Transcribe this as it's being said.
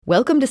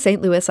Welcome to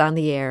St. Louis on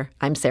the Air.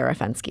 I'm Sarah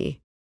Fenske.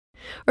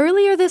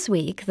 Earlier this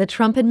week, the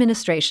Trump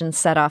administration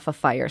set off a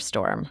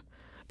firestorm.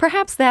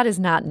 Perhaps that is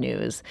not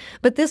news,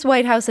 but this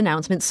White House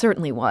announcement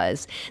certainly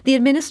was. The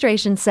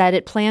administration said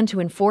it planned to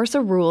enforce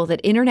a rule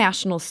that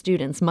international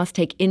students must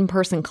take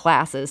in-person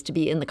classes to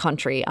be in the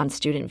country on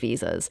student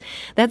visas.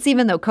 That's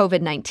even though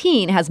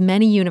COVID-19 has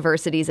many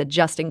universities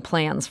adjusting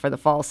plans for the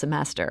fall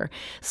semester.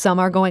 Some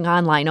are going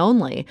online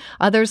only.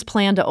 Others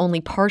plan to only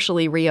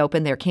partially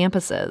reopen their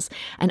campuses,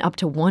 and up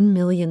to 1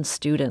 million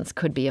students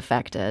could be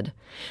affected.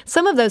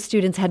 Some of those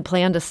students had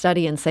planned to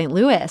study in St.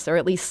 Louis, or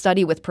at least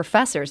study with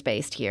professors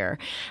based here.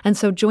 And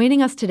so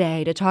joining us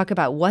today to talk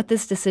about what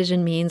this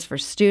decision means for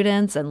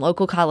students and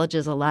local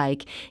colleges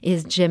alike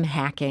is Jim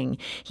Hacking.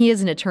 He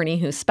is an attorney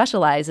who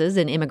specializes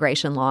in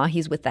immigration law.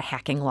 He's with the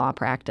Hacking Law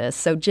Practice.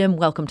 So Jim,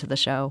 welcome to the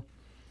show.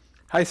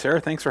 Hi, Sarah.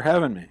 Thanks for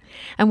having me.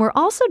 And we're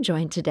also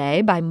joined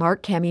today by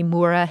Mark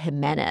Kamimura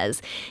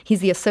Jimenez. He's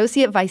the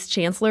Associate Vice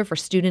Chancellor for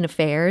Student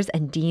Affairs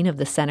and Dean of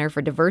the Center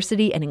for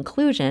Diversity and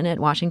Inclusion at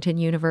Washington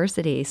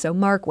University. So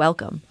Mark,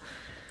 welcome.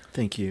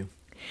 Thank you.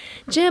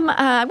 Jim,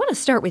 I want to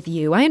start with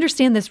you. I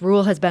understand this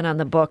rule has been on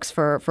the books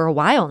for a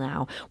while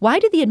now. Why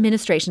did the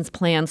administration's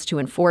plans to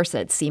enforce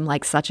it seem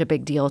like such a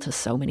big deal to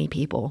so many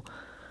people?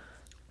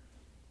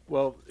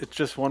 Well, it's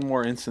just one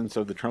more instance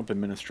of the Trump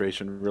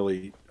administration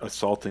really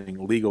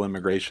assaulting legal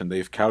immigration.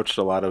 They've couched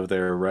a lot of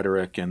their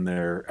rhetoric and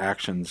their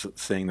actions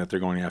saying that they're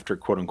going after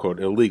quote-unquote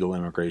illegal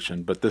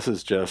immigration, but this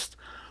is just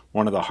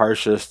one of the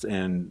harshest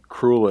and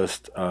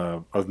cruelest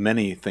of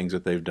many things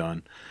that they've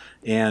done.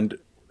 And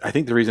I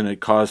think the reason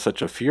it caused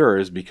such a furor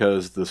is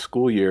because the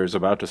school year is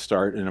about to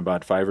start in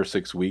about 5 or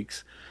 6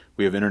 weeks.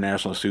 We have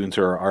international students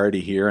who are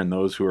already here and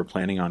those who are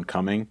planning on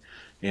coming,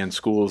 and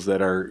schools that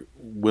are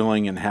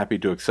willing and happy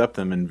to accept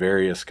them in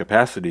various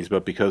capacities.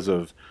 But because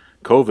of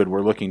COVID,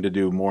 we're looking to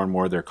do more and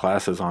more of their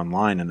classes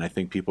online, and I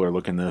think people are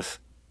looking at this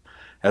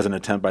as an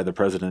attempt by the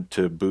president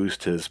to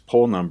boost his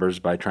poll numbers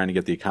by trying to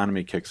get the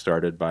economy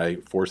kick-started by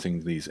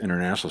forcing these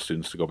international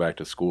students to go back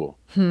to school.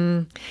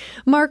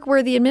 Mark,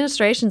 were the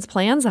administration's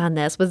plans on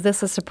this? Was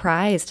this a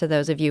surprise to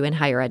those of you in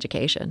higher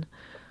education?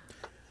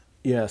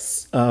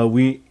 Yes,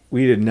 we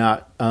did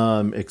not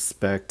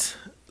expect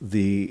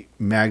the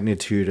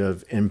magnitude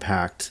of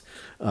impact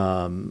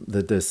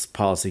that this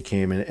policy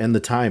came in, and the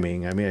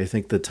timing. I mean, I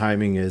think the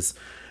timing is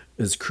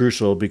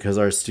crucial because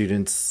our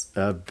students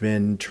have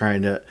been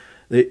trying to.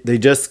 They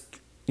just,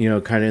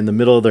 kind of in the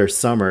middle of their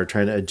summer,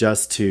 trying to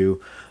adjust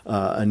to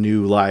a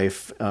new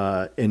life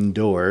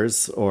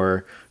indoors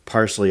or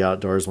partially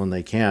outdoors when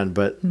they can.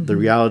 But the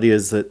reality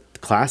is that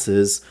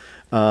classes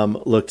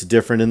looked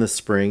different in the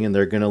spring, and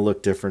they're going to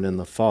look different in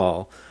the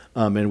fall.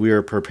 And we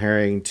are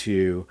preparing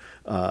to,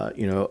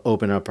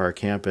 open up our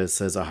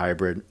campus as a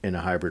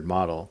hybrid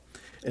model.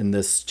 And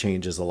this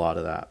changes a lot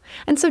of that.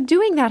 And so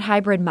doing that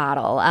hybrid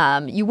model,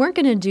 you weren't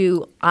going to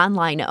do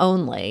online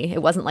only.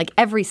 It wasn't like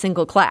every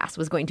single class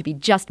was going to be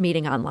just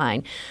meeting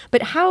online.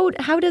 But how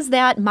does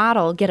that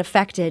model get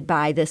affected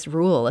by this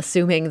rule,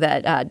 assuming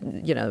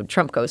that,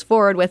 Trump goes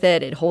forward with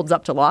it, it holds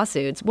up to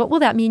lawsuits? What will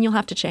that mean you'll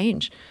have to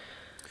change?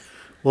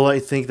 Well, I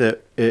think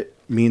that it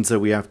means that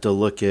we have to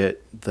look at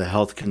the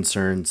health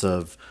concerns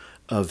of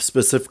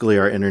specifically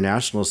our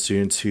international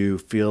students who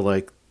feel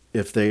like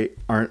if they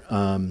aren't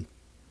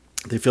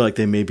they feel like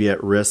they may be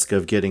at risk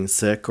of getting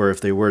sick, or if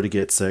they were to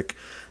get sick,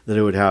 that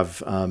it would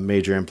have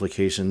major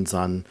implications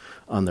on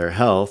their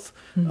health.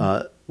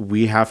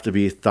 We have to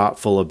be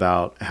thoughtful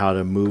about how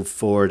to move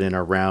forward and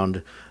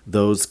around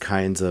those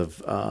kinds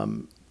of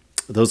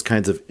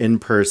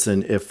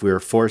in-person if we're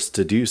forced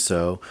to do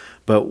so.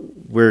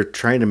 But we're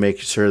trying to make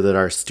sure that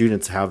our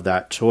students have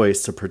that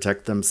choice to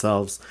protect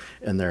themselves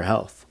and their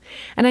health.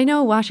 And I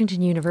know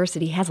Washington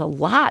University has a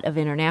lot of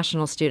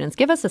international students.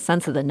 Give us a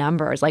sense of the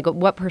numbers. Like,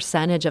 what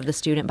percentage of the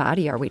student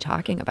body are we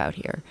talking about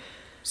here?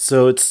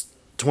 So it's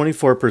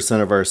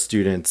 24% of our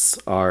students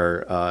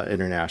are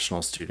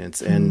international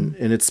students. And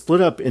it's split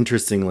up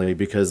interestingly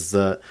because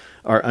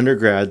our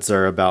undergrads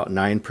are about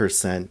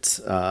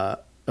 9%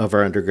 of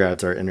our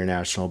undergrads are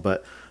international,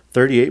 but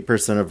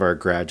 38% of our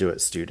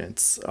graduate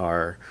students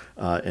are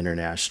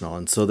international.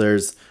 And so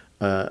there's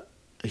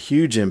a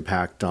huge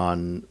impact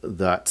on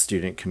that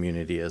student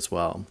community as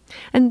well.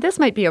 And this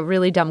might be a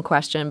really dumb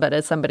question, but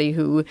as somebody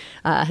who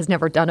has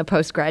never done a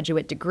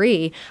postgraduate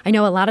degree, I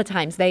know a lot of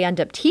times they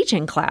end up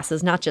teaching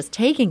classes, not just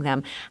taking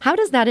them. How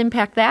does that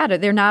impact that? Are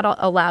they not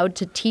allowed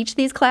to teach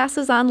these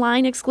classes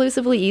online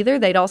exclusively either?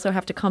 They'd also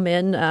have to come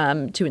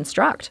in to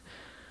instruct.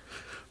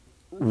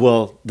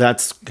 Well,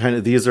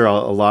 these are a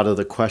lot of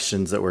the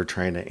questions that we're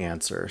trying to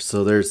answer.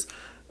 So there's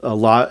a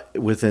lot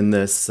within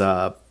this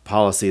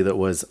policy that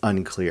was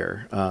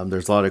unclear.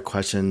 There's a lot of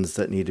questions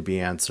that need to be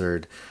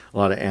answered, a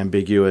lot of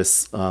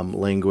ambiguous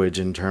language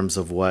in terms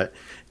of what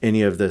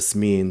any of this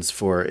means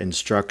for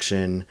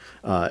instruction,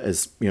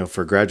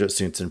 for graduate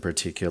students in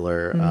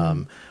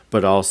particular,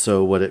 but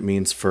also what it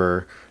means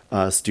for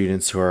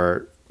students who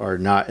are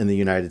not in the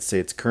United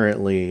States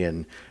currently,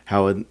 and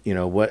how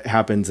what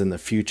happens in the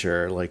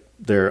future. Like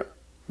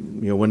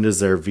when does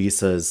their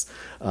visas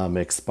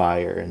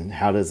expire, and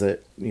how does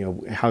it,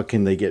 how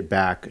can they get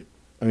back?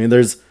 I mean,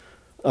 there's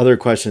other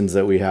questions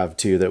that we have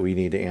too that we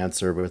need to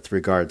answer with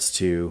regards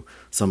to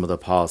some of the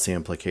policy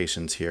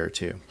implications here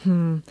too.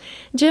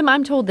 Jim,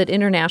 I'm told that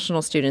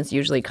international students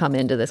usually come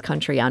into this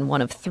country on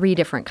one of 3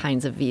 different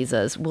kinds of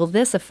visas. Will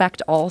this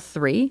affect all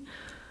 3?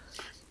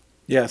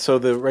 Yeah, so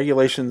the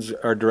regulations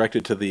are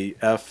directed to the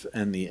F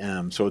and the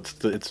M. So it's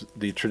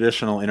the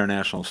traditional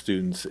international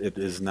students. It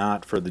is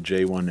not for the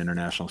J1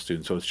 international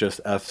students. So it's just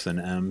Fs and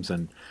Ms,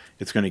 and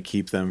it's going to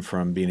keep them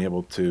from being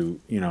able to,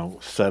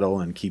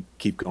 settle and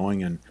keep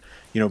going. And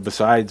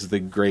besides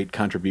the great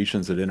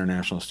contributions that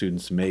international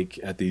students make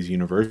at these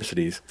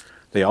universities,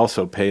 they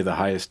also pay the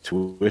highest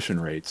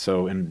tuition rates.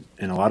 So in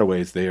a lot of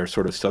ways, they are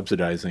sort of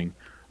subsidizing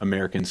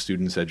American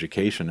students'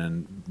 education,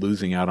 and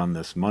losing out on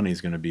this money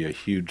is going to be a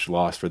huge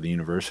loss for the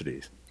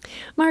universities.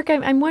 Mark,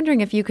 I'm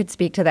wondering if you could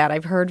speak to that.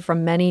 I've heard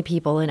from many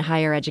people in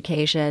higher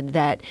education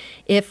that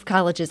if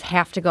colleges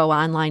have to go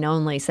online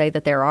only, say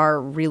that there are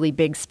really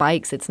big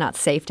spikes, it's not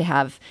safe to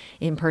have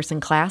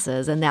in-person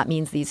classes, and that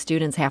means these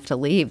students have to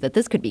leave, that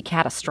this could be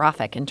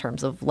catastrophic in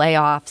terms of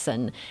layoffs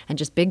and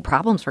just big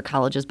problems for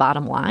colleges'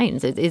 bottom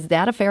lines. Is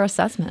that a fair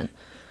assessment?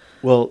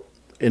 Well,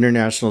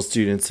 international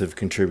students have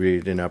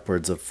contributed in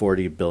upwards of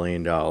 $40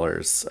 billion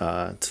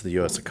to the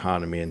U.S.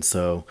 economy. And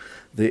so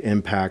the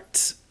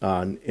impact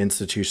on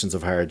institutions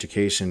of higher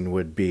education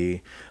would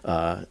be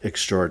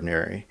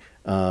extraordinary.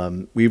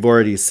 We've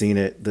already seen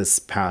it this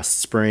past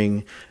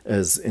spring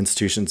as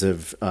institutions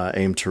have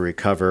aimed to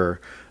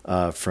recover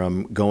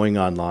from going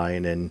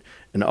online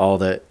and all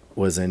that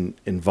was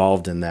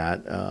involved in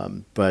that.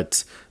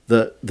 But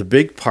the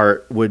big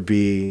part would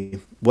be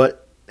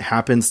what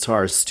happens to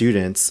our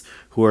students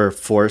who are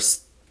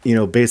forced,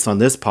 based on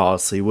this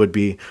policy, would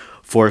be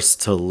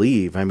forced to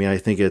leave. I mean, I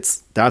think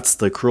that's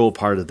the cruel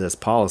part of this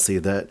policy,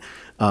 that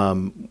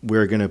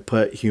we're going to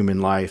put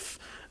human life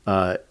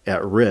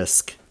at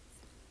risk,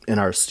 and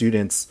our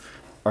students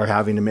are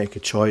having to make a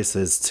choice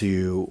as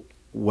to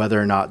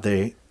whether or not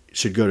they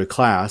should go to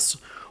class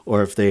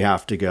or if they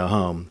have to go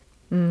home.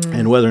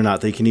 And whether or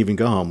not they can even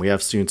go home. We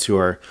have students who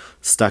are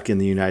stuck in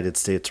the United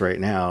States right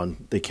now,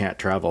 and they can't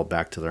travel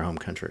back to their home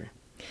country.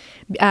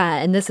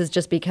 And this is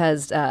just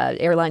because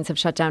airlines have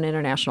shut down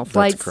international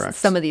flights. That's correct.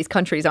 Some of these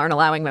countries aren't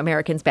allowing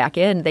Americans back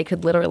in. They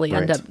could literally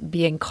end Right. up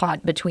being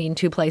caught between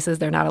 2 places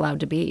they're not allowed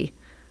to be.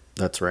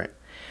 That's right.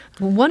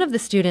 One of the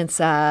students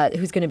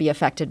who's going to be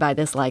affected by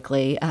this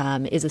likely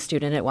is a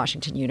student at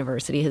Washington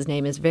University. His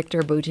name is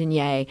Victor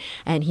Boutonnier,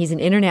 and he's an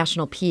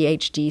international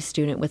PhD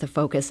student with a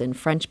focus in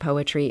French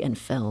poetry and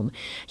film.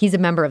 He's a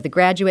member of the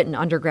Graduate and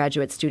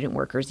Undergraduate Student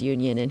Workers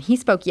Union, and he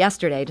spoke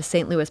yesterday to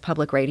St. Louis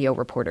Public Radio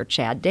reporter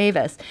Chad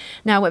Davis.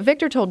 Now, what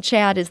Victor told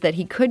Chad is that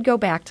he could go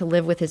back to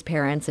live with his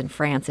parents in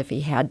France if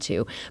he had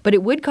to, but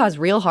it would cause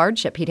real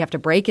hardship. He'd have to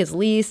break his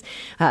lease,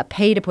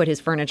 pay to put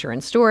his furniture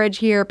in storage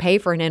here, pay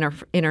for an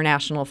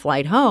international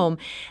flight home,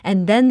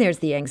 and then there's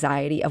the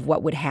anxiety of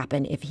what would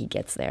happen if he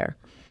gets there.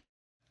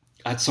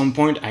 At some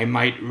point, I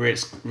might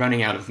risk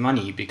running out of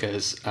money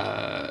because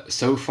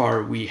so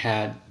far we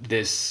had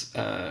this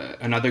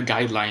another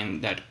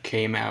guideline that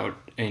came out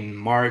in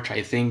March,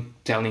 I think,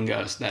 telling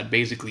us that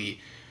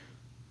basically,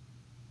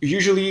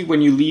 usually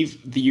when you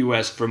leave the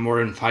US for more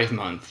than 5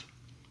 months,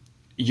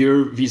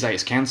 your visa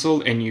is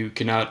canceled and you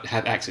cannot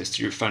have access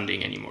to your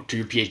funding anymore, to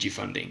your PhD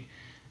funding.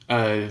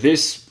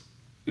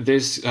 This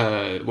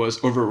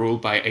was overruled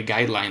by a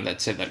guideline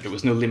that said that there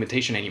was no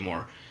limitation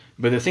anymore.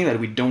 But the thing that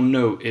we don't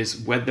know is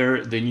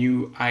whether the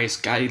new ICE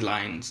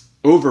guidelines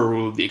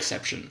overruled the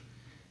exception.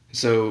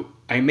 So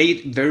I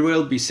may very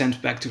well be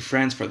sent back to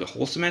France for the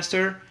whole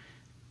semester,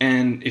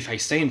 and if I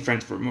stay in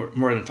France for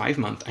more than 5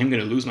 months, I'm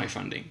going to lose my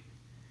funding.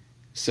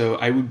 So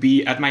I would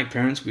be at my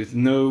parents' with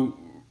no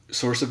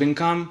source of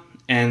income,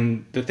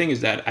 and the thing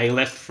is that I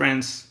left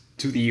France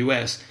to the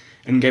US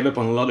and gave up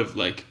on a lot of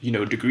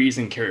degrees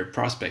and career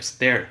prospects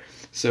there.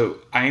 So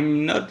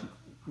I'm not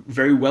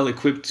very well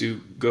equipped to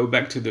go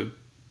back to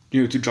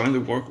to join the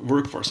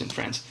workforce in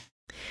France.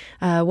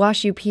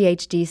 WashU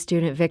PhD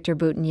student Victor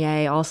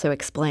Boutonnier also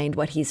explained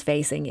what he's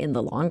facing in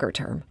the longer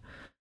term.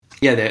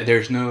 Yeah,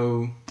 there's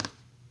no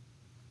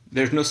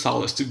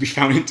solace to be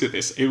found into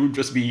this. It would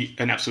just be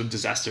an absolute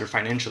disaster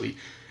financially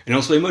and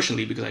also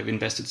emotionally, because I've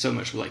invested so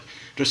much.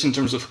 Just in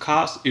terms of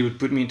cost, it would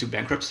put me into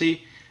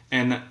bankruptcy.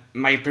 And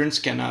my parents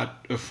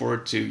cannot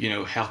afford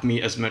to, help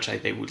me as much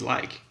as they would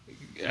like.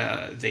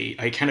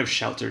 I kind of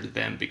sheltered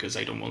them because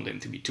I don't want them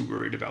to be too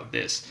worried about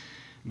this.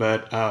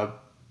 But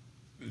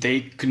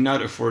they could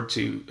not afford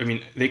to. I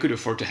mean, they could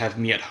afford to have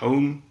me at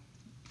home,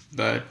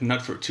 but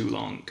not for too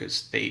long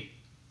because they're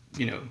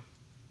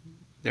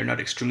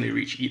not extremely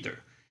rich either.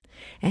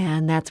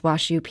 And that's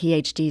WashU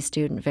PhD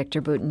student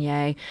Victor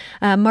Boutonnier.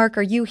 Mark,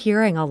 are you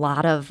hearing a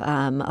lot of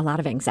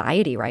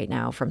anxiety right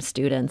now from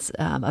students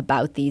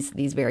about these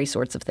very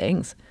sorts of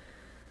things?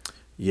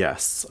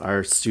 Yes,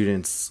 our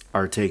students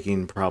are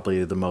taking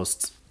probably the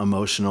most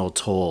emotional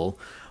toll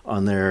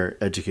on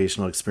their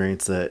educational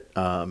experience that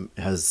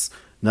has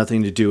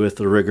nothing to do with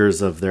the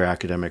rigors of their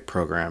academic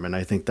program. And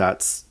I think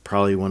that's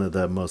probably one of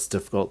the most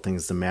difficult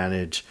things to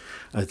manage,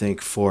 I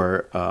think,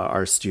 for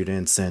our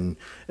students, and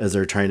as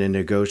they're trying to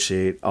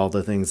negotiate all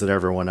the things that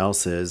everyone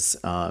else is,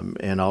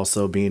 and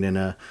also being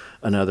in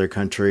another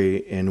country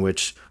in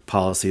which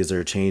policies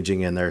are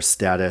changing and their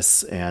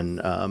status and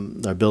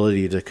the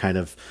ability to kind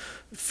of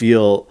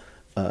feel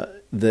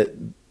that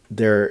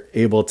they're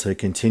able to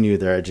continue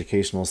their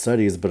educational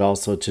studies, but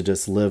also to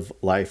just live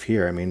life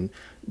here. I mean,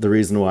 the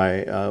reason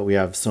why we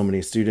have so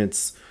many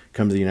students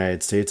come to the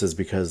United States is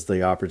because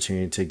the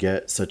opportunity to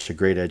get such a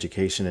great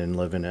education and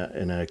live in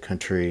a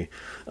country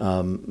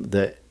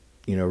that,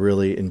 you know,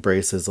 really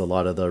embraces a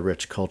lot of the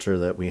rich culture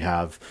that we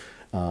have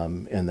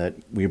and that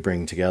we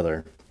bring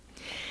together.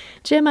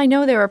 Jim, I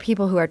know there are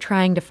people who are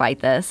trying to fight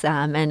this,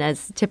 and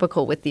as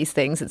typical with these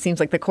things, it seems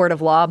like the court of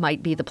law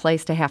might be the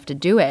place to have to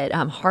do it.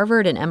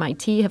 Harvard and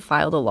MIT have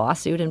filed a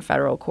lawsuit in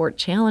federal court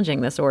challenging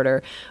this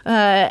order.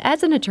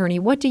 As an attorney,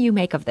 what do you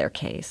make of their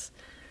case?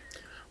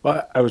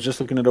 Well, I was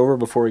just looking it over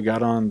before we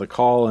got on the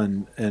call,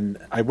 and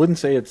I wouldn't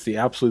say it's the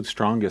absolute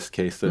strongest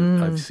case that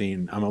I've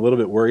seen. I'm a little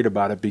bit worried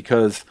about it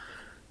because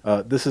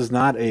this is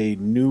not a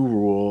new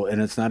rule,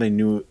 and it's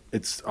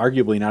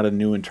arguably not a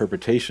new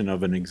interpretation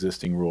of an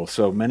existing rule.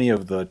 So many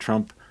of the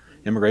Trump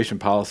immigration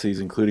policies,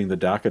 including the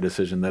DACA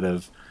decision, that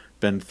have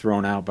been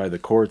thrown out by the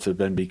courts have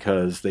been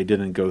because they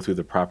didn't go through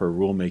the proper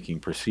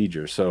rulemaking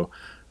procedure. So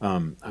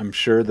I'm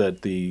sure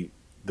that the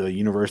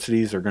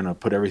universities are going to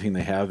put everything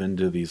they have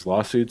into these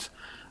lawsuits,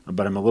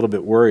 but I'm a little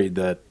bit worried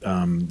that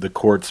the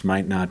courts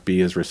might not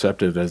be as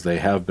receptive as they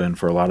have been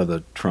for a lot of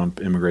the Trump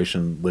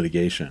immigration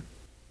litigation.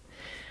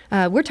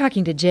 We're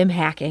talking to Jim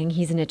Hacking.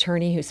 He's an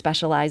attorney who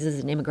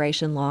specializes in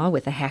immigration law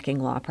with a hacking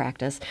law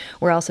practice.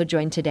 We're also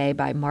joined today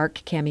by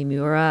Mark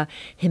Kamimura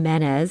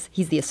Jimenez.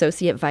 He's the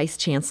Associate Vice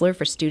Chancellor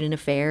for Student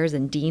Affairs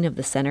and Dean of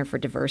the Center for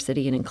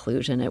Diversity and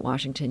Inclusion at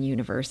Washington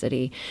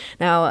University.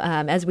 Now,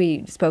 as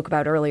we spoke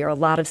about earlier, a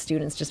lot of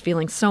students just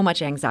feeling so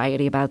much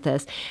anxiety about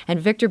this. And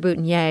Victor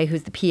Boutinier,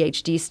 who's the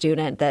PhD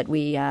student that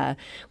we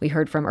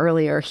heard from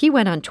earlier, he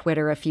went on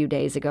Twitter a few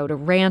days ago to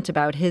rant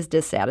about his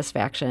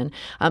dissatisfaction,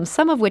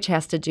 some of which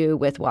has to do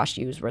with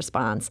WashU's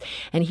response.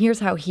 And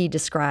here's how he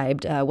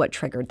described what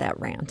triggered that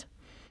rant.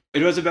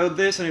 It was about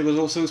this, and it was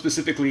also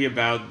specifically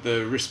about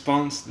the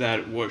response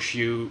that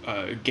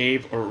WashU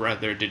gave, or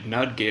rather did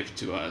not give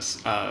to us.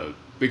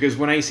 Because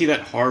when I see that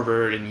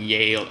Harvard and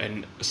Yale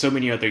and so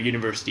many other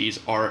universities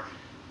are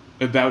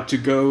about to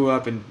go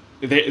up and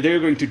they're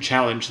going to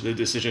challenge the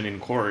decision in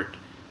court,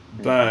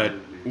 but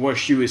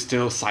WashU is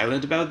still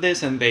silent about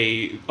this, and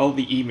all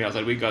the emails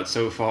that we got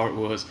so far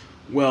was,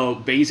 well,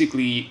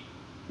 basically,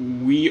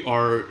 we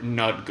are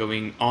not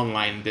going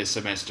online this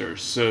semester,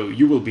 so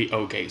you will be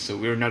okay, so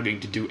we're not going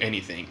to do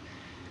anything.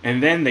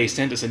 And then they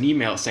sent us an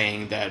email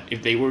saying that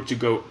if they were to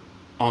go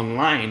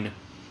online,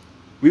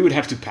 we would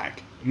have to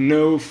pack.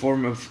 No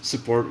form of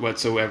support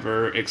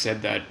whatsoever,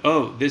 except that,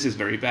 oh, this is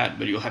very bad,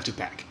 but you'll have to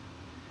pack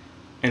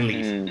and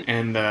leave.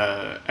 And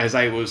as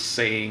I was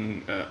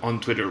saying on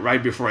Twitter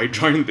right before I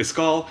joined this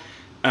call,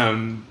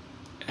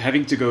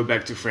 having to go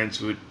back to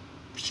France would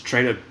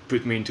try to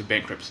put me into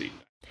bankruptcy.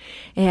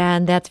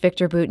 And that's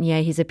Victor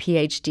Boutinier. He's a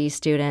PhD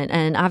student.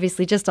 And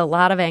obviously just a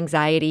lot of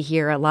anxiety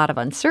here, a lot of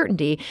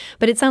uncertainty.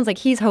 But it sounds like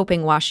he's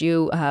hoping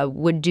WashU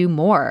would do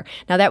more.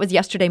 Now, that was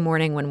yesterday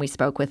morning when we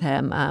spoke with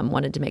him.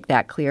 Wanted to make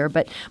that clear.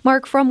 But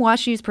Mark, from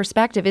WashU's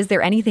perspective, is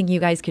there anything you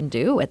guys can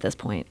do at this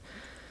point?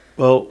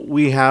 Well,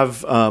 we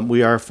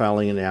are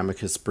filing an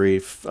amicus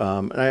brief.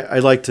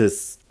 I'd like to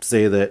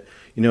say that,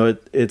 you know,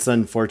 it's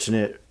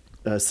unfortunate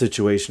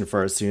situation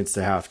for our students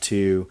to have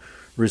to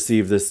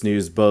receive this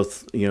news,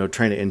 both, you know,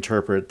 trying to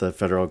interpret the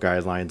federal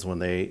guidelines when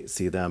they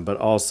see them, but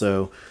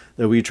also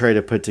that we try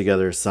to put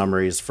together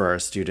summaries for our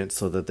students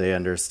so that they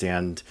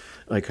understand,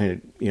 like, kind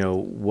of, you know,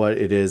 what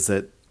it is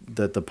that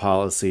the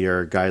policy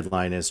or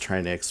guideline is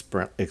trying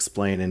to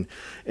explain.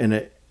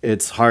 And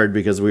it's hard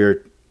because we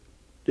are,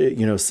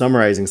 you know,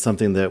 summarizing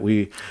something that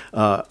we,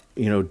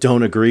 you know,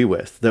 don't agree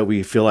with, that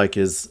we feel like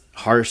is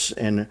harsh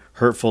and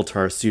hurtful to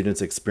our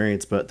students'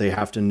 experience, but they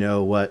have to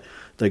know what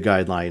the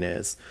guideline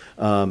is.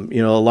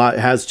 You know, a lot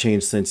has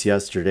changed since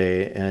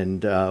yesterday,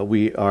 and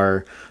we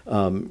are,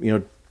 you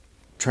know,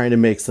 trying to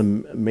make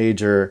some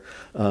major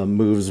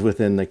moves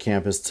within the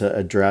campus to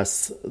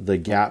address the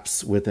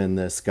gaps within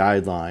this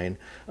guideline.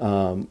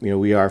 You know,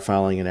 we are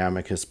filing an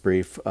amicus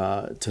brief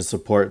to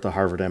support the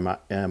Harvard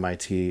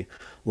MIT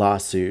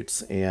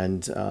lawsuits,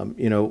 and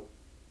you know,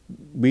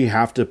 we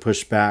have to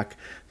push back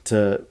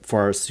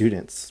for our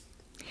students.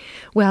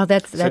 Well,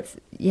 that's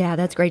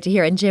great to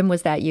hear. And Jim,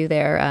 was that you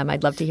there?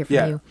 I'd love to hear from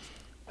you.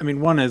 I mean,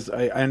 one is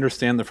I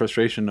understand the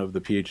frustration of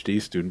the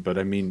PhD student, but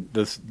I mean,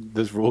 this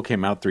rule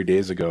came out 3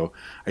 days ago.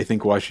 I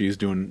think WashU is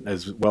doing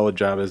as well a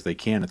job as they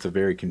can. It's a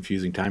very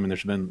confusing time, and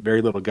there's been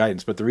very little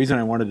guidance. But the reason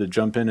I wanted to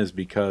jump in is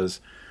because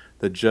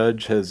the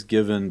judge has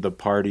given the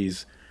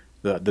parties,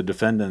 the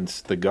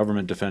defendants, the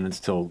government defendants,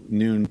 till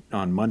noon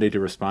on Monday to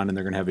respond, and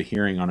they're going to have a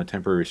hearing on a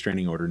temporary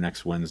restraining order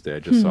next Wednesday. I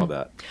just saw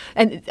that.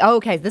 And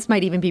okay, this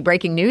might even be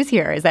breaking news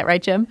here. Is that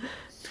right, Jim?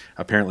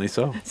 Apparently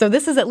so. So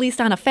this is at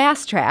least on a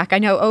fast track. I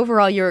know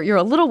overall you're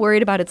a little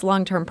worried about its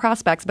long-term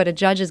prospects, but a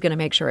judge is going to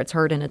make sure it's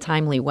heard in a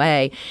timely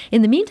way.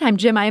 In the meantime,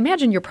 Jim, I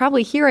imagine you're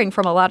probably hearing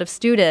from a lot of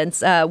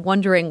students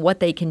wondering what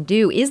they can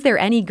do. Is there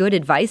any good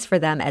advice for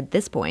them at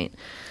this point?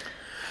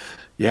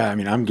 Yeah, I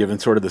mean, I'm giving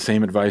sort of the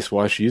same advice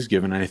WashU's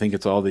given. I think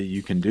it's all that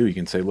you can do. You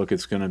can say, look,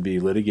 it's going to be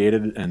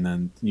litigated, and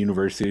then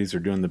universities are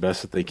doing the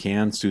best that they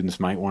can. Students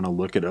might want to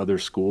look at other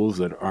schools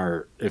that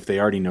are, if they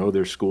already know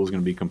their school is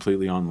going to be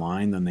completely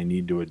online, then they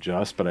need to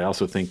adjust. But I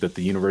also think that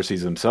the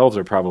universities themselves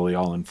are probably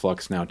all in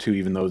flux now, too.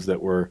 Even those that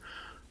were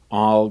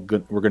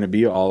going to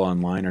be all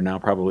online are now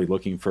probably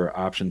looking for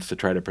options to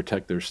try to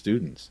protect their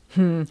students.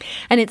 And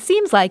it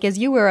seems like, as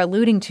you were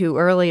alluding to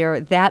earlier,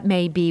 that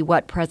may be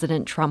what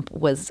President Trump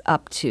was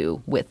up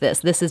to with this.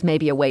 This is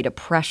maybe a way to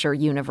pressure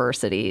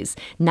universities,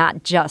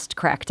 not just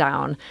crack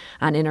down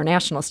on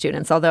international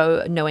students,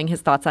 although knowing his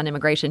thoughts on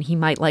immigration, he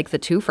might like the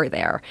twofer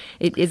there.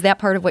 Is that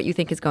part of what you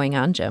think is going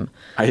on, Jim?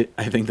 I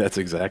think that's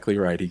exactly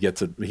right. He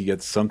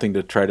gets something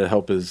to try to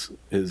help his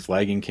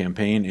lagging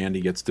campaign, and he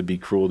gets to be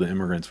cruel to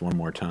immigrants one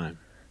more time.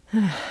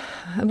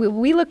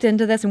 We looked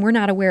into this, and we're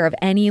not aware of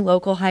any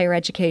local higher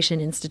education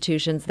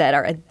institutions that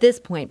are at this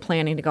point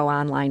planning to go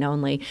online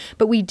only.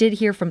 But we did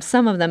hear from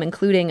some of them,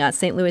 including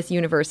St. Louis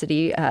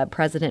University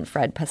President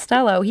Fred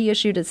Pastello. He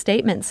issued a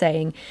statement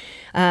saying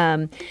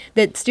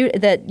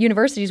that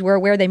universities were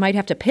aware they might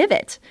have to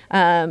pivot.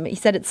 He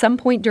said at some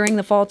point during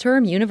the fall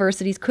term,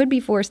 universities could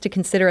be forced to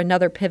consider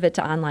another pivot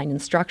to online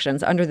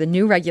instructions. Under the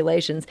new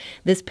regulations,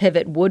 this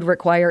pivot would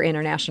require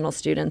international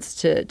students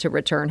to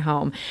return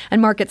home.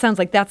 And Mark, it sounds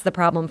like that's the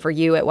problem for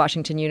you at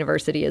Washington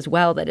University as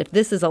well, that if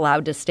this is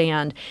allowed to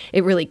stand,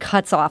 it really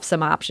cuts off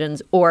some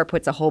options or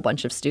puts a whole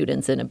bunch of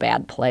students in a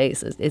bad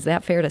place. Is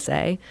that fair to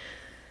say?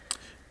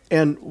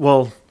 And,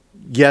 well,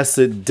 yes,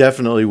 it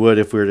definitely would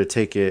if we were to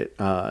take it,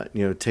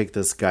 take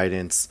this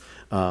guidance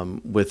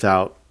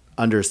without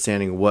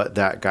understanding what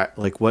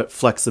what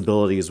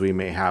flexibilities we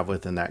may have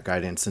within that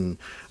guidance. And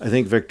I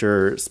think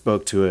Victor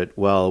spoke to it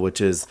well, which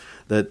is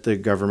that the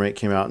government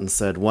came out and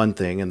said one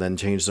thing and then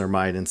changed their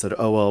mind and said,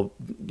 oh,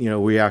 well,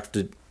 we have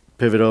to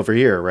pivot over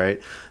here,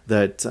 right?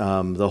 That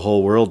the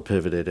whole world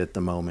pivoted at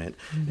the moment.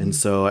 Mm-hmm. And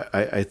so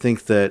I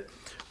think that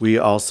we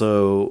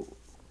also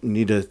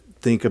need to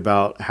think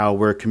about how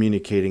we're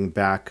communicating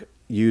back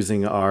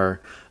using our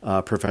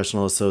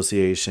professional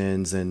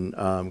associations and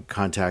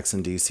contacts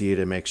in DC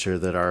to make sure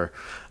that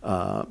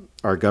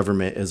our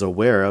government is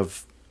aware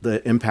of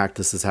the impact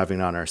this is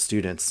having on our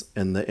students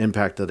and the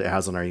impact that it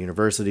has on our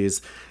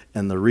universities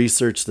and the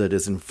research that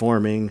is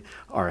informing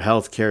our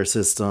healthcare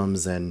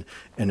systems and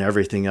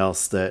everything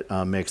else that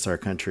makes our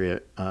country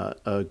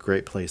a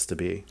great place to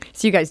be.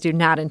 So you guys do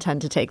not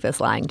intend to take this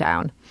lying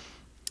down?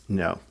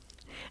 No.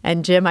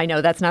 And Jim, I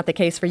know that's not the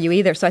case for you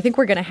either. So I think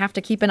we're going to have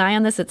to keep an eye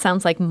on this. It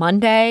sounds like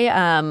Monday,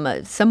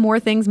 some more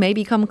things may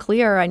become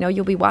clear. I know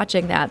you'll be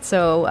watching that.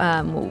 So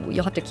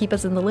you'll have to keep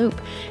us in the loop.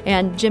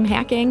 And Jim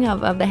Hacking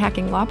of the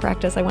Hacking Law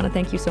Practice, I want to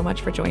thank you so much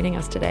for joining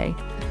us today.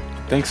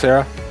 Thanks,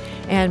 Sarah.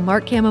 And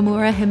Mark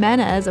Kamimura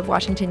Jimenez of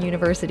Washington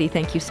University,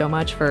 thank you so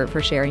much for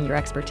sharing your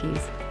expertise.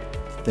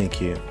 Thank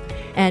you.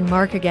 And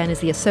Mark, again, is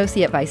the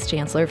Associate Vice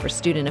Chancellor for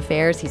Student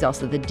Affairs. He's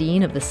also the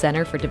Dean of the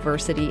Center for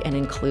Diversity and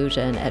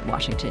Inclusion at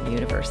Washington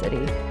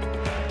University.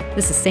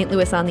 This is St.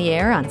 Louis on the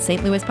Air on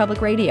St. Louis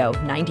Public Radio,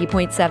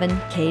 90.7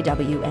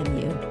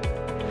 KWMU.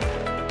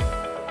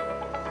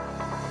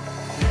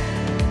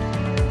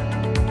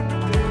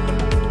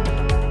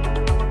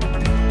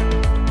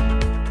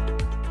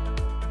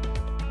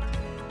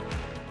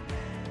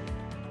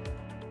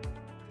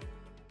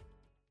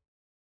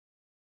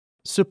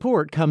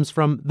 Support comes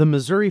from the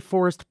Missouri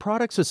Forest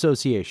Products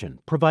Association,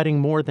 providing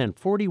more than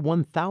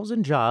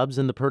 41,000 jobs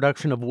in the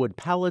production of wood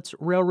pallets,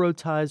 railroad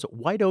ties,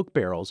 white oak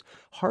barrels,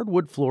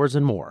 hardwood floors,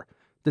 and more.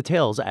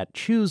 Details at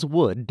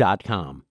choosewood.com.